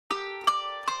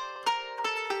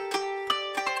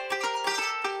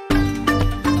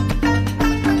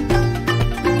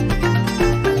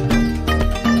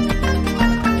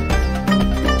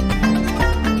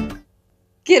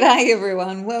G'day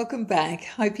everyone, welcome back.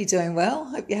 Hope you're doing well.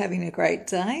 Hope you're having a great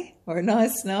day or a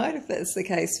nice night if that's the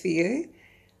case for you.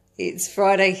 It's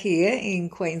Friday here in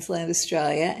Queensland,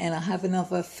 Australia, and I have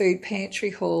another food pantry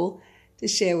haul to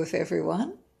share with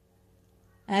everyone.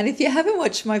 And if you haven't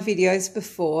watched my videos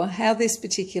before, how this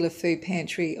particular food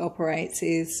pantry operates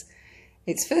is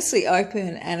it's firstly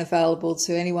open and available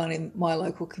to anyone in my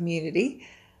local community.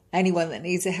 Anyone that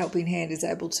needs a helping hand is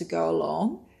able to go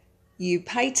along. You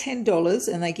pay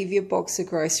 $10 and they give you a box of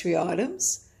grocery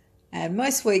items. And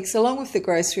most weeks, along with the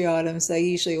grocery items, they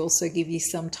usually also give you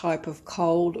some type of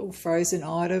cold or frozen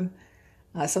item.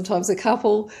 Sometimes a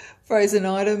couple frozen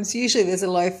items. Usually there's a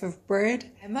loaf of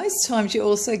bread. And most times you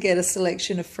also get a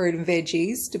selection of fruit and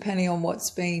veggies, depending on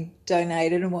what's been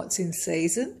donated and what's in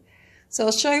season. So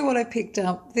I'll show you what I picked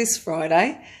up this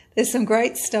Friday. There's some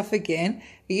great stuff again.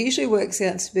 It usually works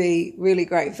out to be really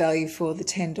great value for the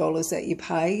 $10 that you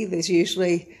pay. There's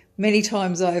usually many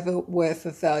times over worth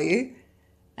of value.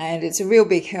 And it's a real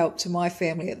big help to my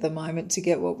family at the moment to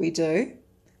get what we do.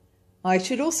 I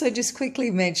should also just quickly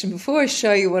mention, before I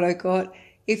show you what I got,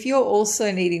 if you're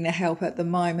also needing the help at the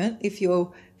moment, if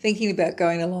you're thinking about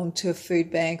going along to a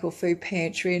food bank or food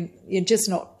pantry and you're just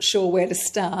not sure where to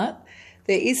start,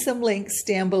 there is some links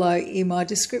down below in my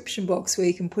description box where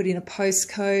you can put in a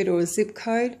postcode or a zip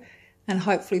code and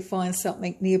hopefully find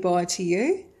something nearby to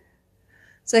you.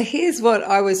 So here's what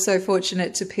I was so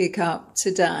fortunate to pick up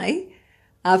today.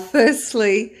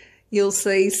 Firstly, you'll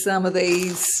see some of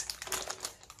these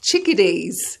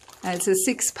chickadees. It's a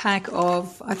 6-pack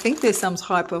of, I think there's some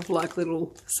type of like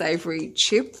little savoury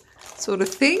chip sort of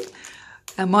thing.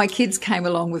 And my kids came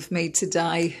along with me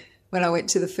today when I went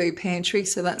to the food pantry,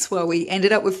 so that's why we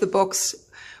ended up with the box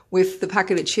with the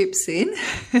packet of chips in.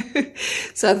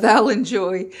 So they'll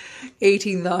enjoy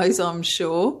eating those, I'm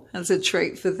sure, as a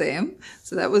treat for them.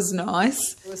 So that was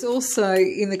nice. There was also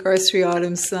in the grocery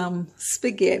items some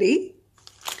spaghetti,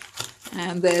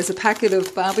 and there's a packet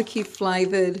of barbecue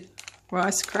flavoured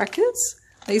rice crackers.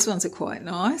 These ones are quite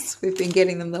nice. We've been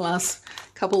getting them the last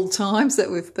couple of times that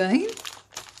we've been.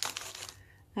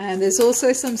 And there's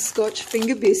also some Scotch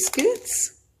finger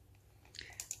biscuits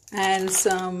and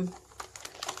some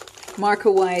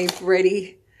microwave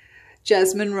ready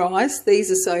jasmine rice. These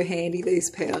are so handy,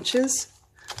 these pouches.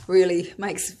 Really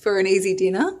makes for an easy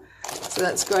dinner. So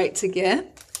that's great to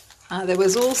get. There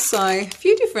was also a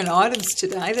few different items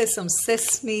today. There's some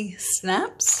sesame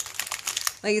snaps.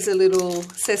 These are little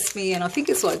sesame, and I think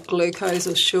it's like glucose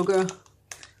or sugar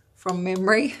from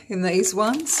memory in these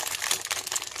ones.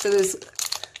 So there's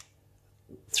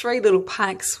 3 little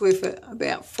packs with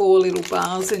about 4 little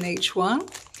bars in each one.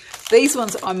 These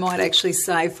ones I might actually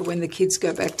save for when the kids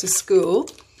go back to school,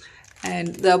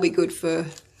 and they'll be good for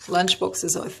lunch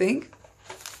boxes, I think.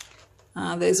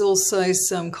 There's also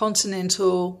some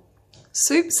continental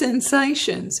soup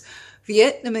sensations.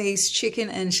 Vietnamese chicken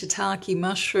and shiitake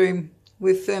mushroom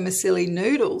with vermicelli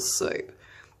noodle soup.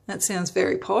 That sounds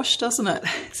very posh, doesn't it?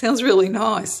 Sounds really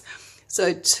nice.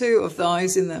 So 2 of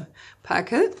those in the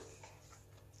packet.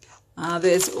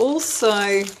 There's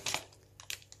also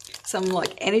some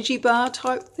like energy bar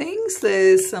type things.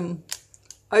 There's some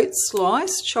oat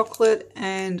slice, chocolate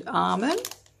and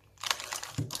almond.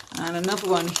 And another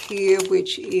one here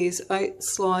which is oat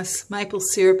slice, maple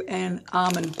syrup and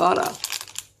almond butter.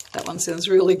 That one sounds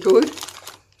really good.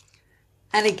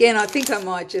 And again, I think I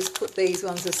might just put these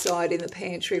ones aside in the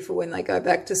pantry for when they go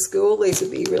back to school. These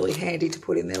would be really handy to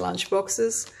put in their lunch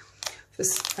boxes for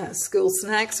school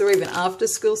snacks or even after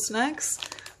school snacks.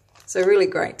 So really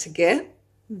great to get.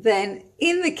 Then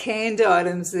in the canned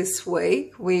items this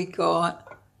week, we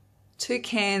got 2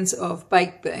 cans of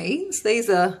baked beans. These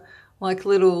are like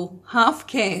little half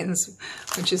cans,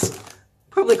 which is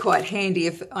probably quite handy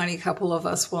if only a couple of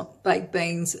us want baked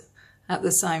beans at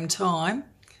the same time.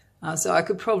 So I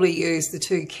could probably use the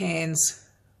 2 cans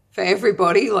for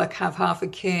everybody, like have half a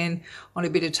can on a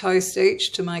bit of toast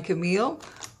each to make a meal,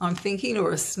 I'm thinking,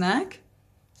 or a snack.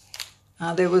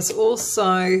 There was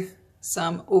also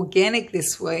some organic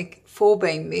this week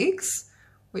 4-bean mix,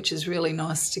 which is really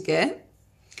nice to get.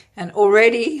 And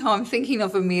already I'm thinking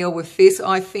of a meal with this.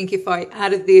 I think if I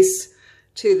added this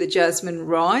to the jasmine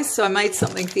rice, so I made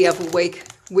something the other week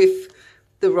with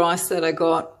the rice that I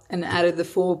got and added the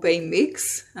 4-bean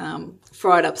mix,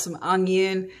 fried up some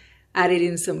onion, added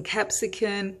in some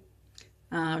capsicum.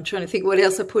 I'm trying to think what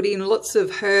else I put in. Lots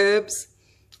of herbs.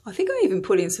 I think I even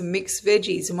put in some mixed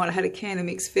veggies. I might have had a can of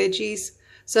mixed veggies.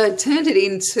 So I turned it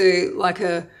into like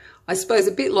I suppose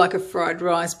a bit like a fried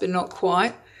rice, but not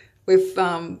quite, with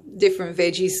different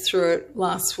veggies through it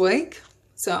last week.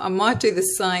 So I might do the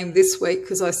same this week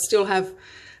because I still have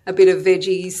a bit of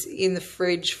veggies in the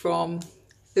fridge from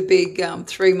the big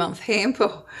 3-month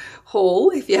hamper haul.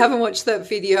 If you haven't watched that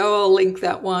video, I'll link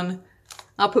that one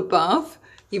up above.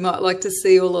 You might like to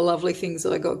see all the lovely things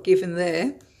that I got given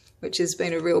there, which has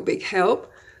been a real big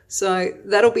help. So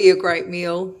that'll be a great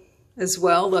meal as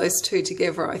well, those two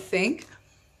together, I think.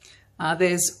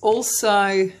 There's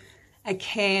also a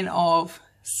can of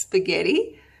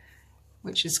spaghetti,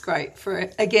 which is great for,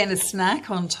 again, a snack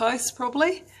on toast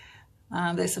probably.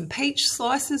 There's some peach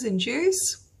slices and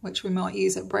juice, which we might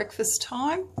use at breakfast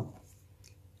time.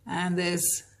 And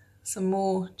there's some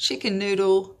more chicken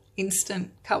noodle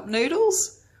instant cup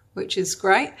noodles, which is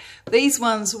great. These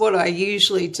ones, what I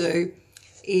usually do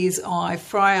is I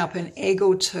fry up an egg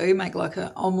or two, make like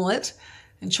an omelette,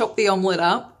 and chop the omelette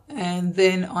up, and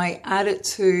then I add it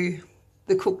to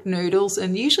the cooked noodles,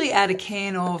 and usually add a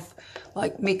can of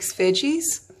like mixed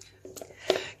veggies.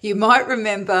 You might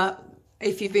remember,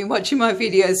 if you've been watching my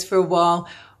videos for a while,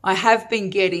 I have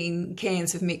been getting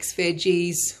cans of mixed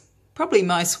veggies probably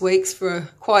most weeks for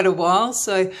quite a while.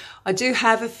 So I do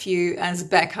have a few as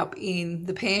backup in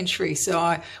the pantry.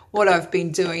 So what I've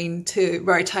been doing to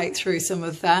rotate through some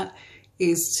of that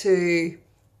is to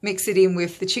mix it in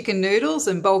with the chicken noodles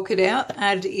and bulk it out,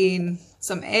 add in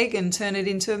some egg and turn it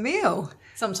into a meal.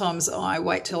 Sometimes I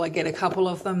wait till I get a couple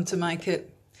of them to make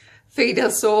it feed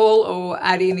us all, or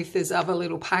add in if there's other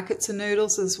little packets of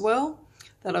noodles as well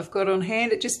that I've got on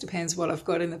hand. It just depends what I've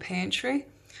got in the pantry.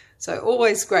 So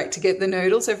always great to get the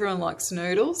noodles. Everyone likes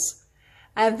noodles.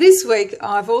 And this week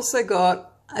I've also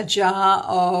got a jar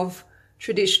of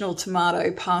traditional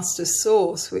tomato pasta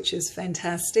sauce, which is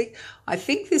fantastic. I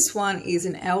think this one is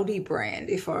an Aldi brand,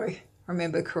 if I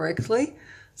remember correctly.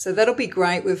 So that'll be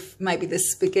great with maybe the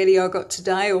spaghetti I got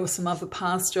today, or some other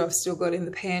pasta I've still got in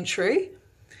the pantry.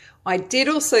 I did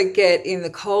also get in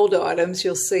the cold items,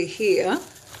 you'll see here,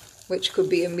 which could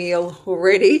be a meal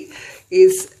already,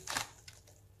 is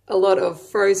a lot of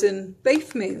frozen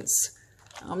beef mince.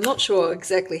 I'm not sure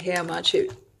exactly how much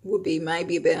it would be,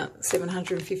 maybe about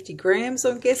 750 grams,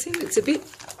 I'm guessing. It's a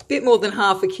bit more than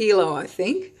half a kilo, I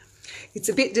think. It's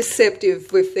a bit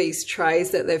deceptive with these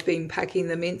trays that they've been packing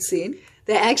the mince in.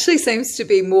 There actually seems to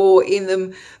be more in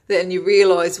them than you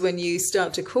realise when you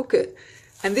start to cook it.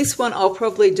 And this one I'll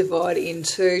probably divide in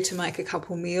two to make a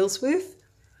couple meals with.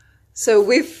 So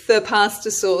with the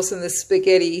pasta sauce and the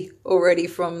spaghetti already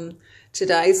from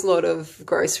today's lot of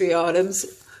grocery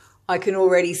items, I can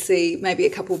already see maybe a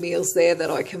couple meals there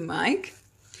that I can make.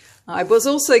 I was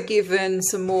also given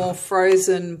some more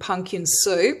frozen pumpkin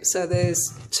soup. So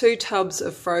there's 2 tubs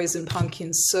of frozen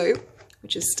pumpkin soup,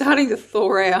 which is starting to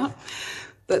thaw out.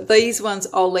 But these ones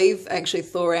I'll leave actually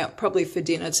thaw out probably for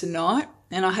dinner tonight.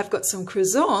 And I have got some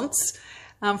croissants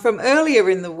from earlier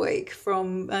in the week,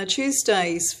 from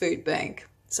Tuesday's food bank.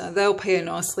 So they'll pair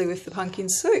nicely with the pumpkin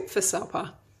soup for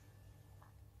supper.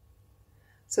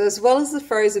 So as well as the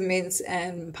frozen mince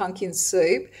and pumpkin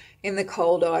soup in the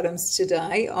cold items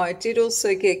today, I did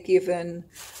also get given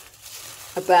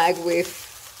a bag with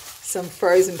some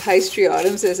frozen pastry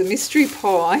items. There's a mystery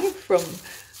pie from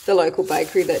the local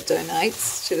bakery that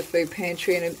donates to the food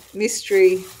pantry, and a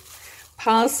mystery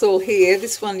parcel here.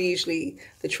 This one, usually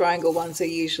the triangle ones, are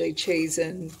usually cheese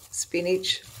and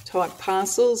spinach type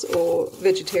parcels, or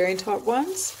vegetarian type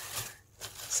ones.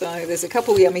 So there's a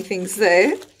couple yummy things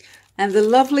there. And the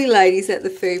lovely ladies at the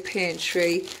food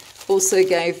pantry also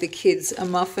gave the kids a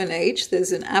muffin each.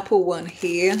 There's an apple one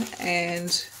here, and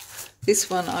this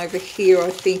one over here I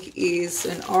think is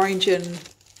an orange and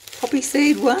poppy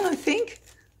seed one, I think.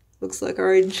 Looks like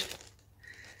orange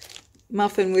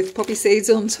muffin with poppy seeds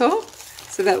on top.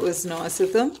 So that was nice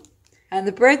of them. And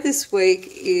the bread this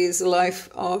week is a loaf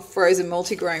of frozen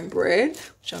multigrain bread,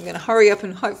 which I'm going to hurry up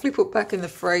and hopefully put back in the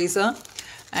freezer.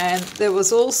 And there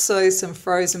was also some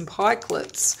frozen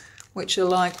pikelets, which are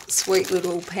like sweet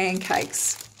little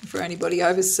pancakes for anybody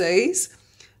overseas.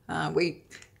 We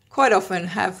quite often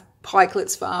have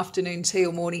pikelets for afternoon tea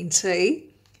or morning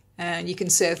tea, and you can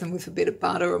serve them with a bit of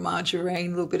butter or margarine,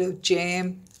 a little bit of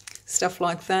jam, stuff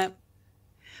like that.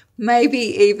 Maybe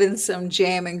even some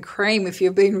jam and cream if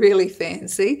you've been really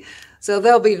fancy. So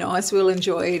they'll be nice. We'll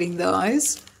enjoy eating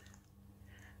those.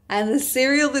 And the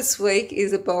cereal this week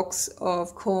is a box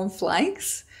of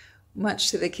cornflakes, much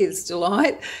to the kids'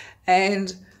 delight.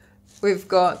 And we've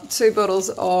got 2 bottles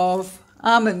of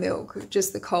almond milk,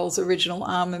 just the Coles original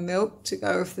almond milk, to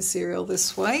go with the cereal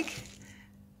this week.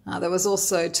 There was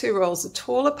also 2 rolls of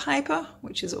toilet paper,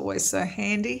 which is always so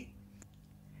handy.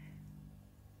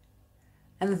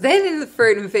 And then in the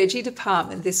fruit and veggie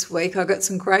department this week, I got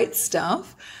some great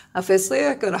stuff. Firstly,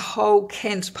 I got a whole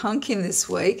Kent pumpkin this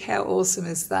week. How awesome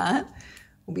is that?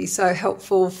 will be so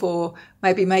helpful for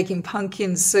maybe making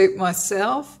pumpkin soup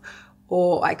myself,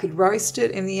 or I could roast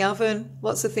it in the oven.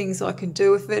 Lots of things I can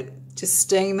do with it. Just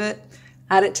steam it,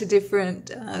 add it to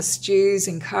different stews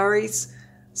and curries.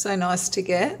 So nice to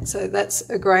get. So that's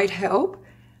a great help.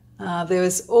 There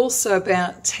was also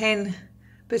about 10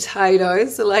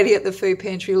 potatoes. The lady at the food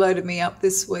pantry loaded me up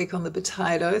this week on the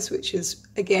potatoes, which is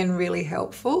again really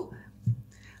helpful.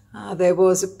 There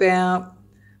was about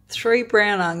 3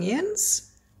 brown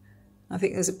onions. I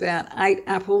think there's about 8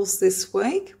 apples this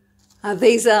week.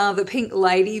 These are the Pink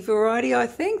Lady variety, I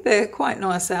think. They're quite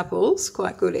nice apples,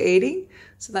 quite good eating.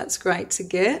 So that's great to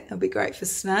get. It'll be great for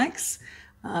snacks.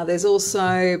 There's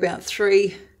also about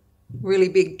 3 really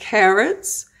big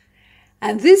carrots.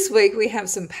 And this week we have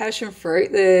some passion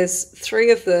fruit. There's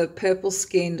 3 of the purple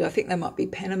skinned, I think they might be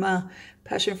Panama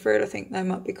passion fruit, I think they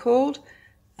might be called.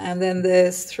 And then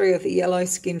there's 3 of the yellow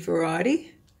skin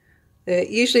variety. They're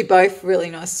usually both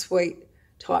really nice sweet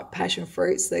type passion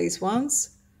fruits, these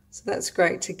ones. So that's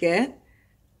great to get.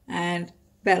 And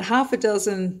about half a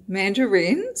dozen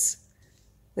mandarins.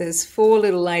 There's 4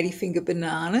 little ladyfinger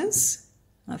bananas.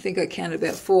 I think I counted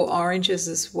about 4 oranges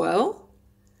as well.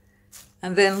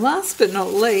 And then last but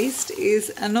not least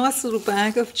is a nice little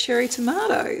bag of cherry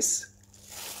tomatoes.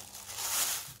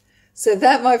 So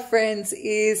that, my friends,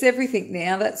 is everything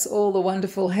now. That's all the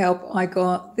wonderful help I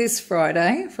got this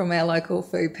Friday from our local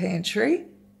food pantry.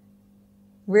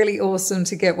 Really awesome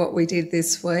to get what we did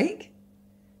this week.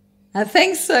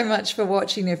 Thanks so much for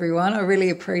watching, everyone. I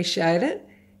really appreciate it.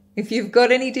 If you've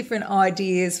got any different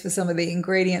ideas for some of the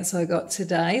ingredients I got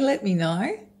today, let me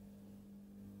know.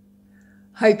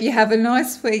 Hope you have a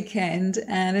nice weekend,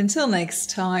 and until next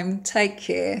time, take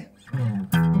care.